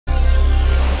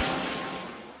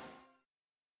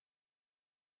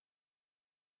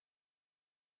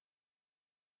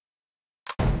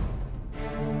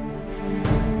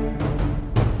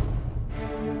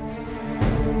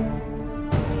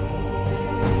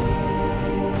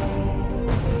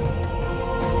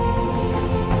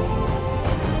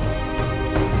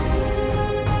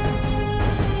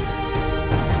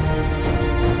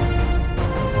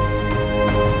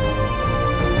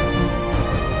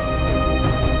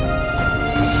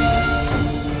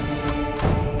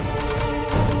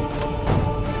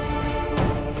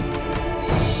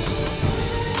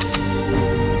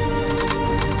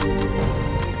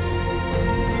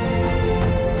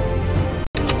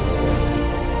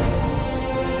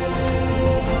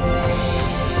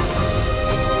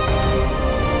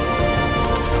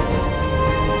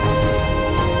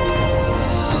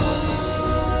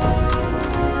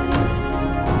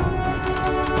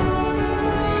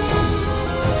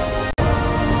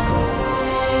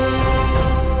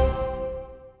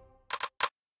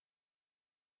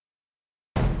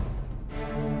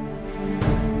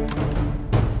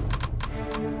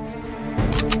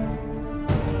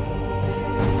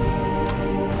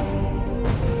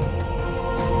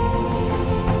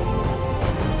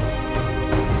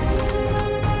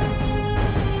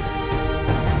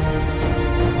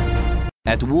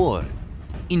At war,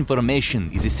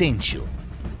 information is essential.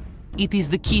 It is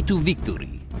the key to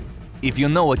victory. If you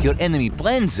know what your enemy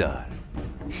plans are,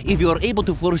 if you are able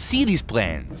to foresee these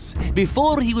plans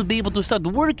before he will be able to start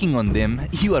working on them,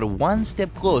 you are one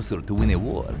step closer to win a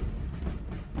war.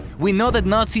 We know that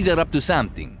Nazis are up to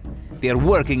something. They are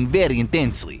working very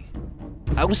intensely.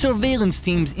 Our surveillance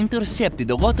teams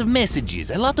intercepted a lot of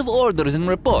messages, a lot of orders and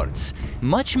reports,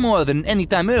 much more than any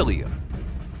time earlier.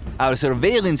 Our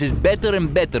surveillance is better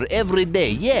and better every day,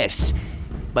 yes,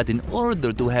 but in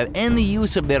order to have any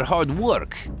use of their hard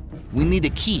work, we need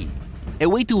a key, a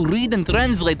way to read and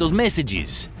translate those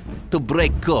messages, to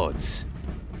break codes.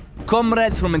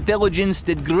 Comrades from intelligence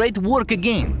did great work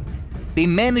again. They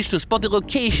managed to spot the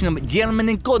location of a German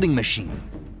encoding machine.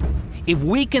 If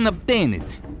we can obtain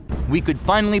it, we could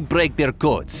finally break their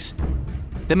codes.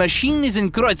 The machine is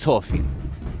in Kreuzhofen.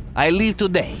 I leave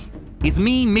today. It's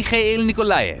me, Mikhail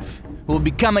Nikolaev, who will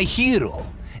become a hero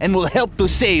and will help to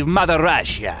save Mother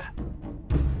Russia.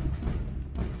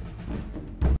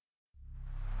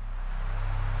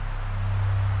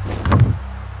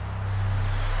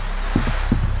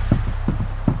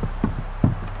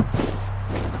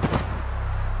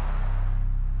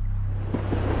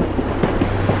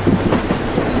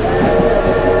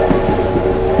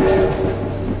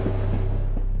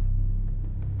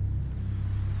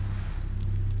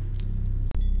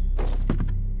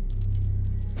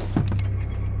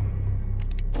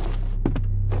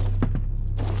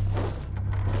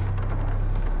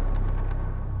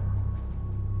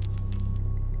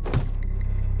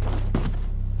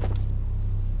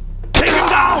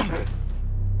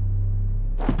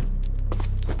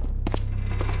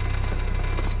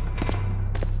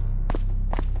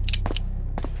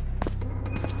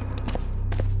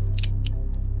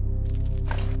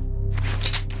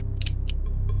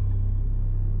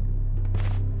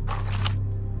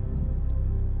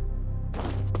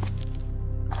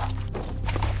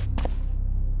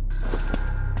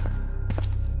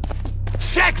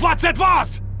 Was it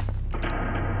was!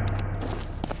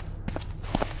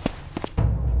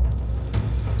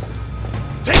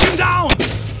 Take him down!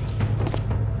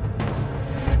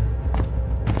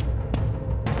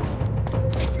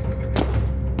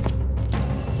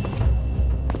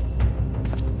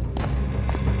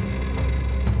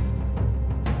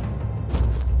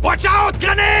 Watch out,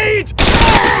 grenade!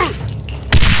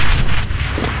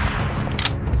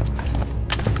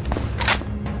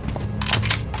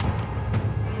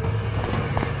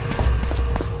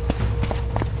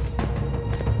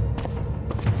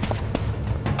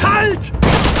 Halt!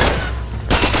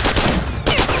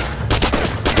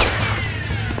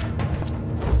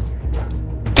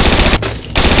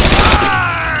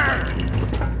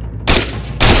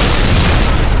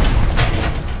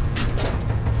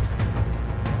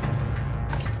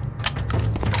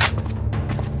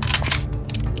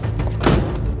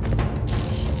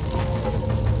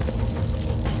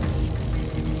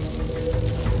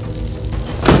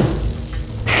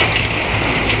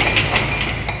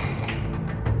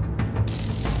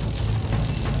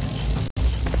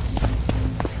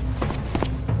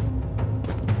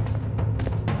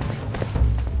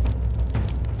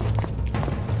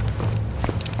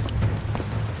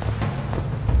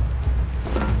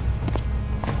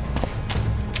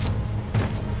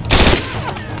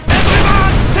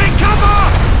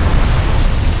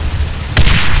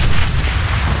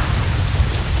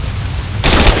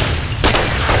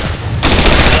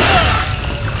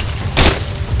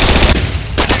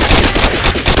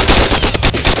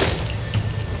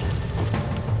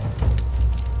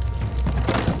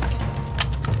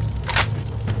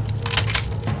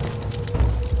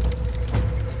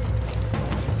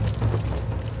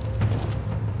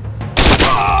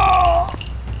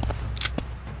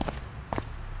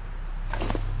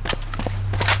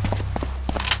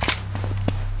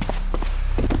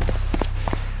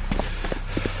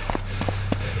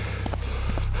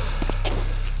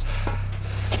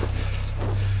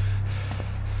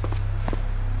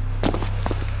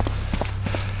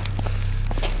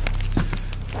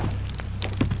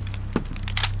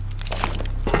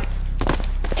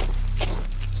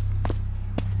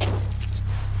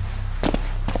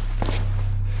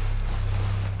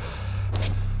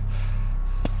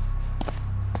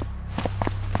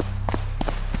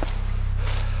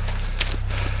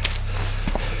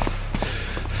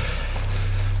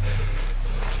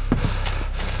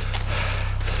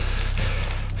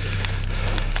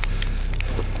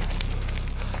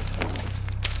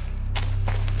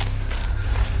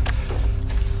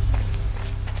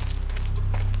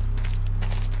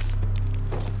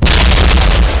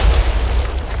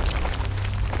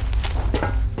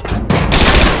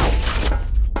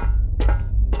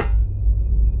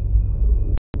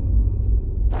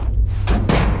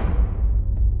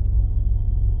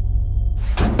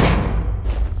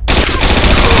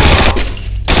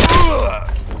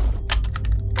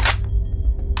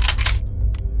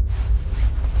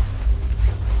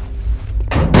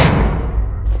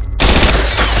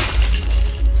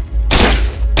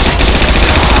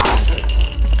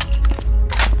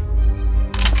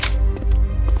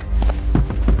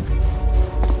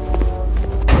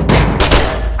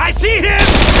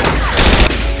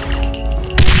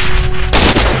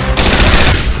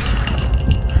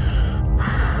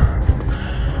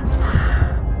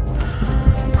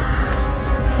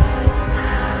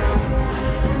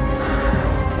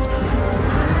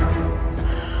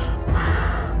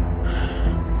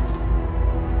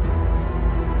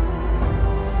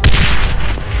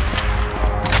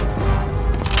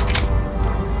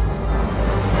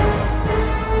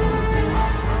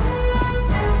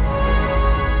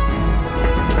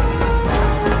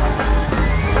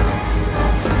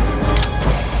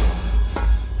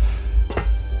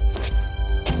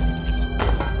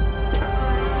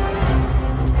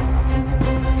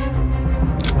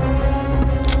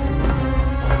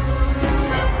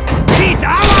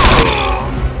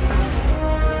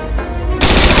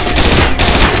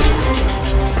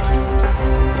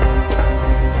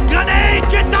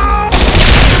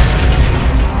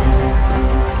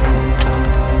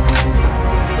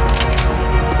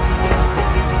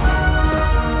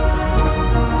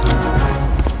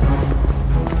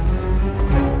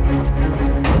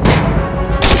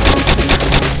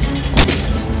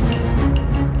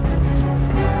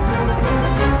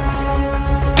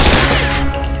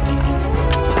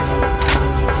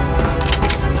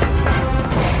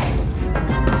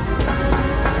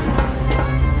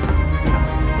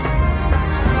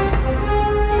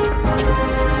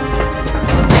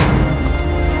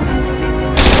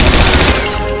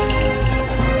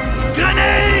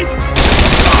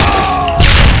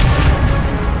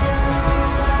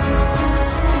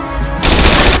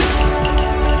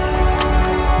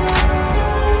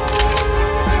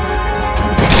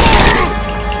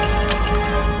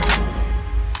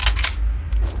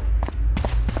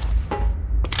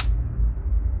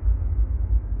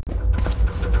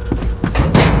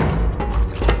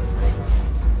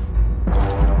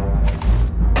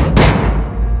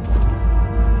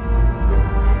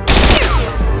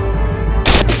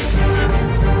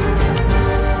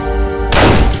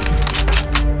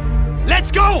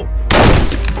 Let's go!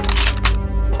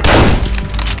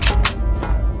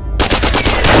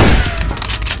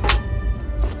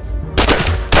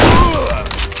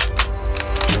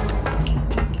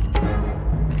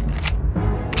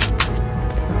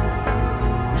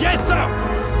 Yes, sir!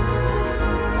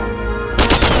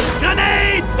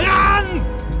 Grenade! Run!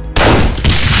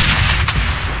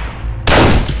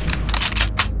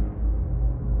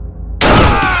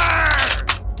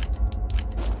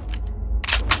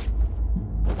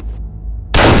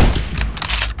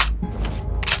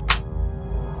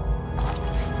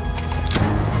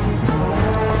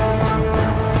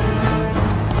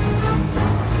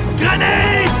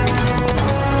 Grenade!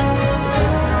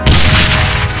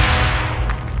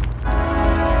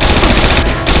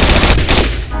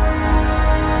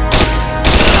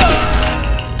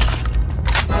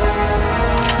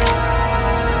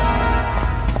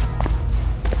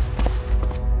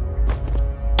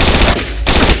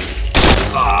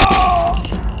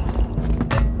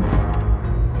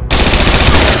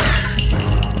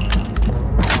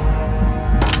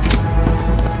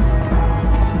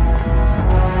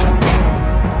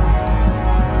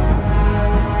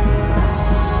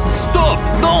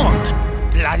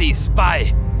 Bloody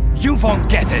spy! You won't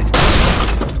get it!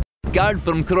 Guard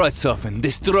from Kreuzhofen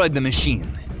destroyed the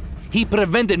machine. He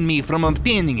prevented me from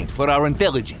obtaining it for our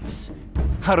intelligence.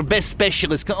 Our best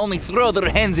specialists can only throw their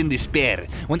hands in despair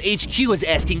when HQ is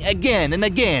asking again and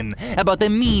again about the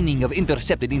meaning of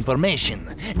intercepted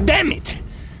information. Damn it!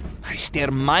 I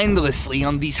stare mindlessly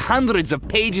on these hundreds of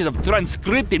pages of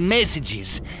transcripted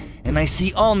messages, and I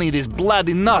see only this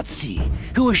bloody Nazi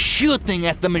who is shooting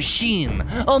at the machine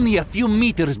only a few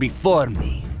meters before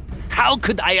me. How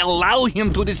could I allow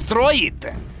him to destroy it?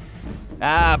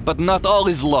 But not all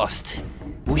is lost.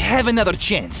 We have another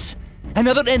chance.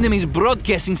 Another enemy's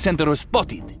broadcasting center was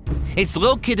spotted. It's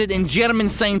located in German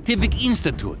Scientific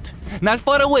Institute, not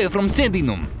far away from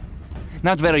Sedinum.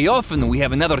 Not very often we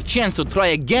have another chance to try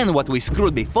again what we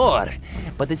screwed before,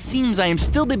 but it seems I am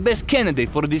still the best candidate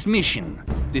for this mission,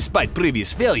 despite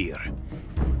previous failure.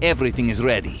 Everything is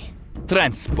ready.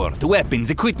 Transport, weapons,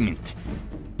 equipment.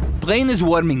 Plane is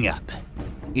warming up.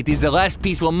 It is the last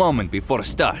peaceful moment before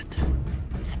start.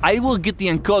 I will get the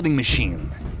encoding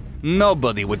machine.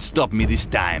 Nobody would stop me this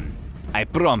time. I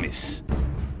promise.